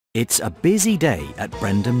It's a busy day at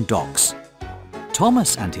Brendam Docks.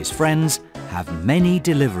 Thomas and his friends have many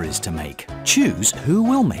deliveries to make. Choose who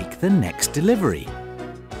will make the next delivery.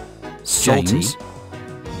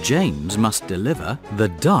 James must deliver the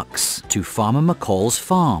ducks to Farmer McCall's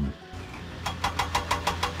farm.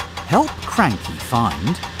 Help Cranky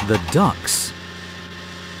find the ducks.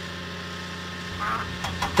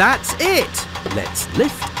 That's it! Let's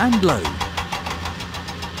lift and load.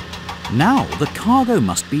 Now the cargo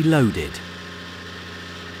must be loaded.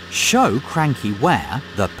 Show Cranky where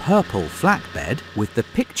the purple flatbed with the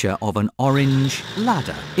picture of an orange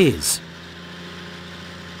ladder is.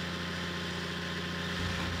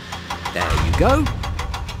 There you go.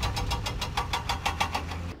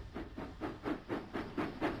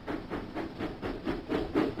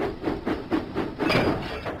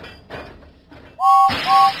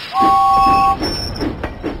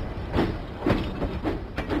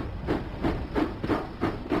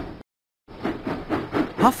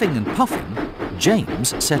 Huffing and puffing,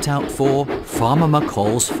 James set out for Farmer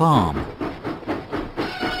McCall's farm.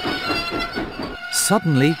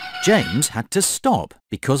 Suddenly, James had to stop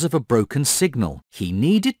because of a broken signal. He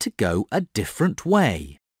needed to go a different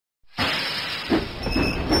way.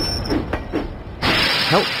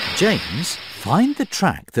 Help James find the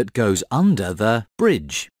track that goes under the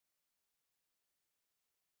bridge.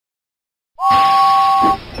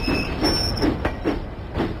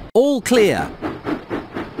 All clear.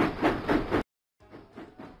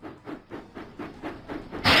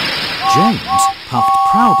 James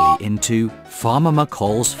puffed proudly into Farmer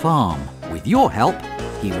McCall's farm. With your help,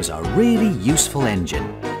 he was a really useful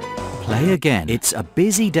engine. Play again. It's a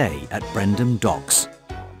busy day at Brendam Docks.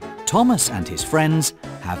 Thomas and his friends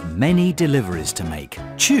have many deliveries to make.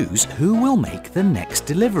 Choose who will make the next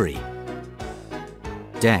delivery.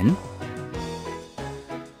 Den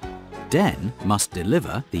must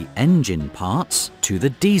deliver the engine parts to the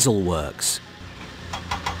diesel works.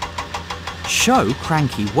 Show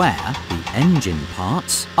Cranky where the engine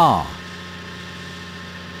parts are.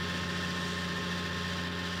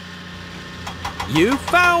 You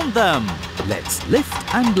found them! Let's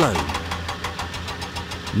lift and load.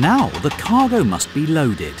 Now the cargo must be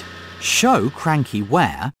loaded. Show Cranky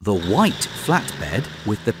where the white flatbed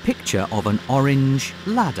with the picture of an orange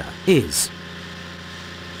ladder is.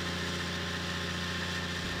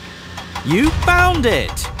 You found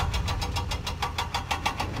it!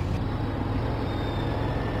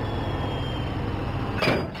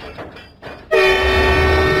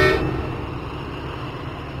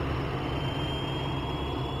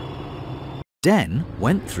 Den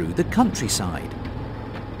went through the countryside.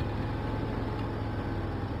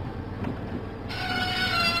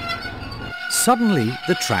 Suddenly,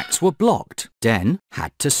 the tracks were blocked. Den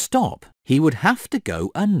had to stop. He would have to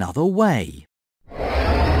go another way.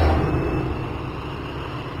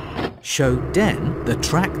 Show Den the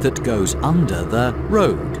track that goes under the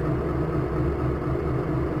road.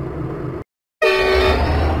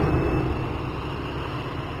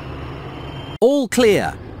 All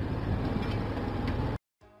clear.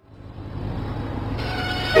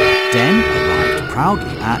 Den arrived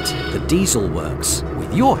proudly at the diesel works.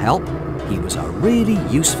 With your help, he was a really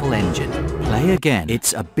useful engine. Play again.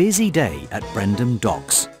 It's a busy day at Brendam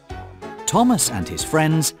Docks. Thomas and his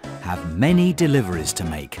friends have many deliveries to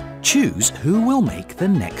make. Choose who will make the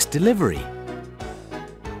next delivery.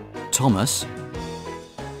 Thomas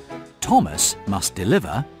must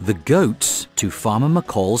deliver the goats to Farmer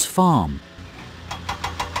McCall's farm.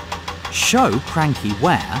 Show Cranky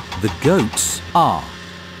where the goats are.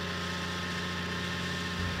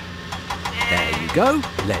 There you go.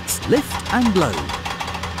 Let's lift and load.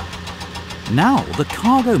 Now the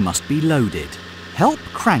cargo must be loaded. Help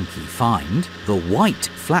Cranky find the white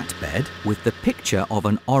flatbed with the picture of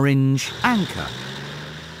an orange anchor.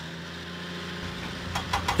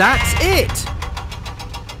 That's it!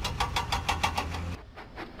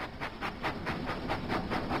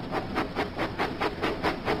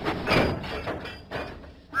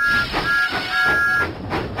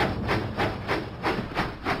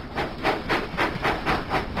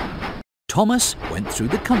 Thomas went through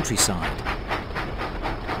the countryside.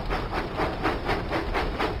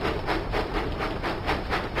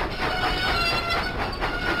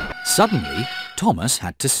 Suddenly, Thomas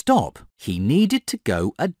had to stop. He needed to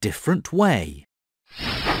go a different way.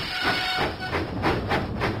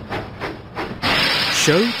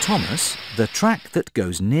 Show Thomas the track that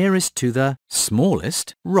goes nearest to the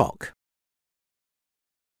smallest rock.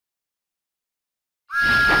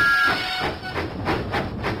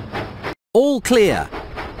 All clear.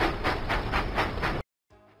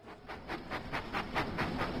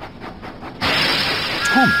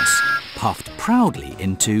 Thomas puffed proudly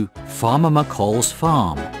into Farmer McColl's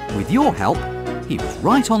farm. With your help, he was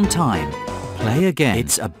right on time. Play again.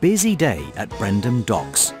 It's a busy day at Brendam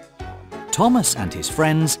Docks. Thomas and his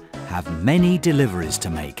friends have many deliveries to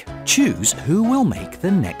make. Choose who will make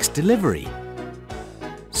the next delivery.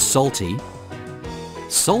 Salty.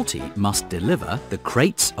 Salty must deliver the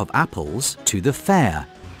crates of apples to the fair.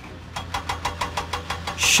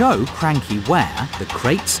 Show Cranky where the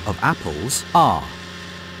crates of apples are.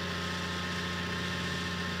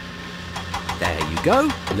 There you go.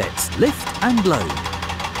 Let's lift and load.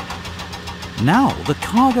 Now the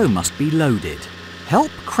cargo must be loaded.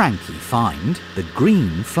 Help Cranky find the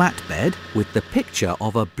green flatbed with the picture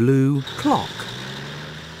of a blue clock.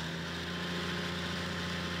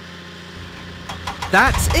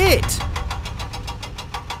 That's it!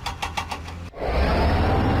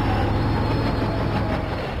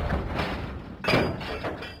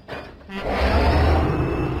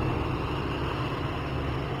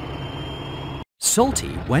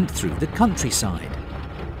 Salty went through the countryside.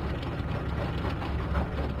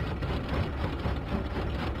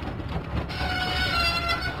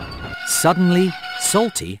 Suddenly,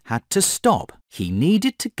 Salty had to stop. He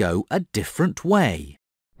needed to go a different way.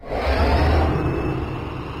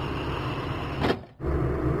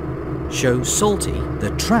 Show Salty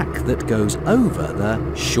the track that goes over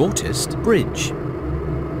the shortest bridge.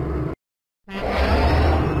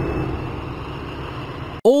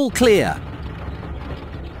 All clear!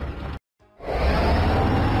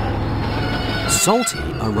 Salty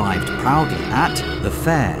arrived proudly at the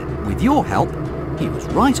fair. With your help, he was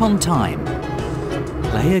right on time.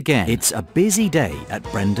 Play again. It's a busy day at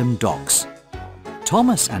Brendam Docks.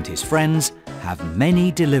 Thomas and his friends have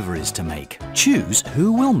many deliveries to make. Choose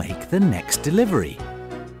who will make the next delivery.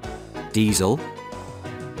 Diesel.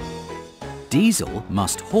 Diesel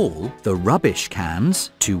must haul the rubbish cans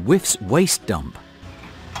to Whiff's waste dump.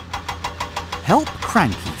 Help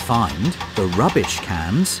Cranky find the rubbish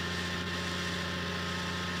cans.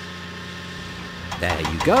 There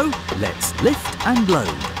you go. Let's lift and load.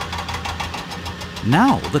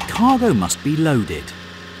 Now the cargo must be loaded.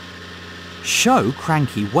 Show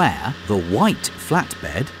Cranky where the white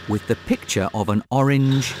flatbed with the picture of an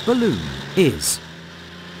orange balloon is.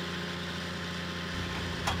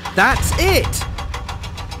 That's it!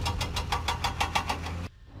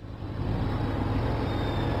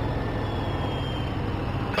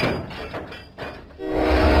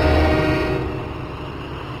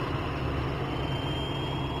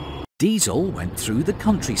 Diesel went through the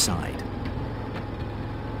countryside.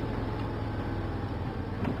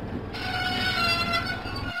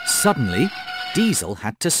 Suddenly, Diesel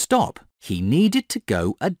had to stop. He needed to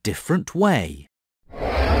go a different way.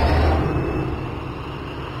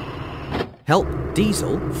 Help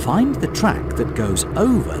Diesel find the track that goes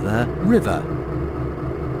over the river.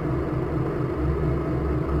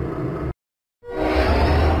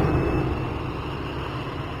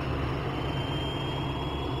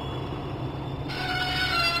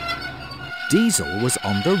 Diesel was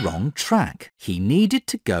on the wrong track. He needed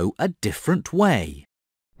to go a different way.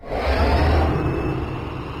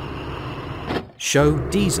 Show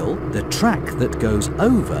Diesel the track that goes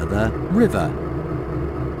over the river.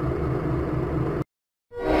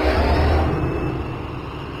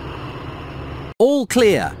 All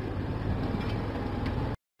clear!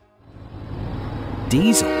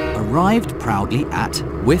 Diesel arrived proudly at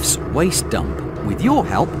Whiff's waste dump. With your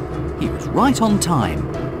help, he was right on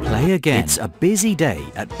time. Play again. It's a busy day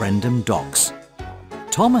at Brendam Docks.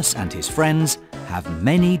 Thomas and his friends have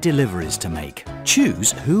many deliveries to make.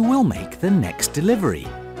 Choose who will make the next delivery.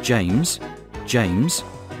 James.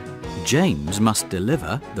 James must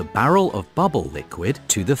deliver the barrel of bubble liquid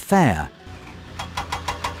to the fair.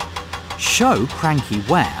 Show Cranky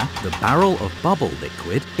where the barrel of bubble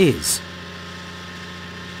liquid is.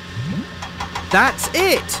 That's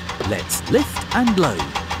it! Let's lift and load.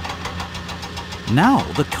 Now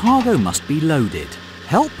the cargo must be loaded.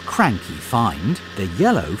 Help Cranky find the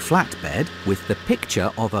yellow flatbed with the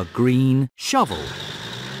picture of a green shovel.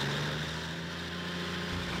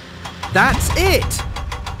 That's it!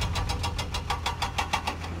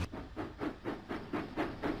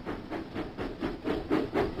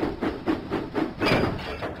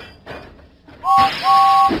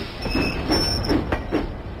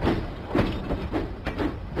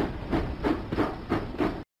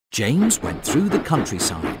 James went through the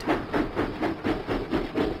countryside.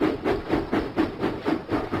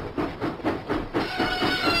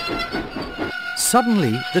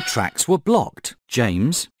 Suddenly, the tracks were blocked.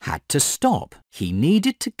 James had to stop. He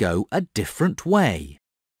needed to go a different way.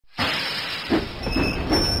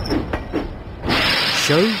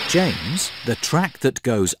 Show James the track that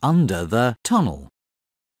goes under the tunnel.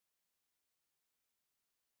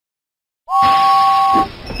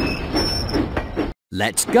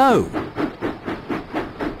 Let's go!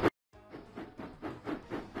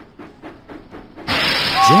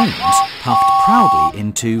 James puffed proudly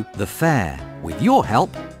into the fair. With your help,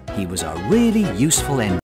 he was a really useful engine.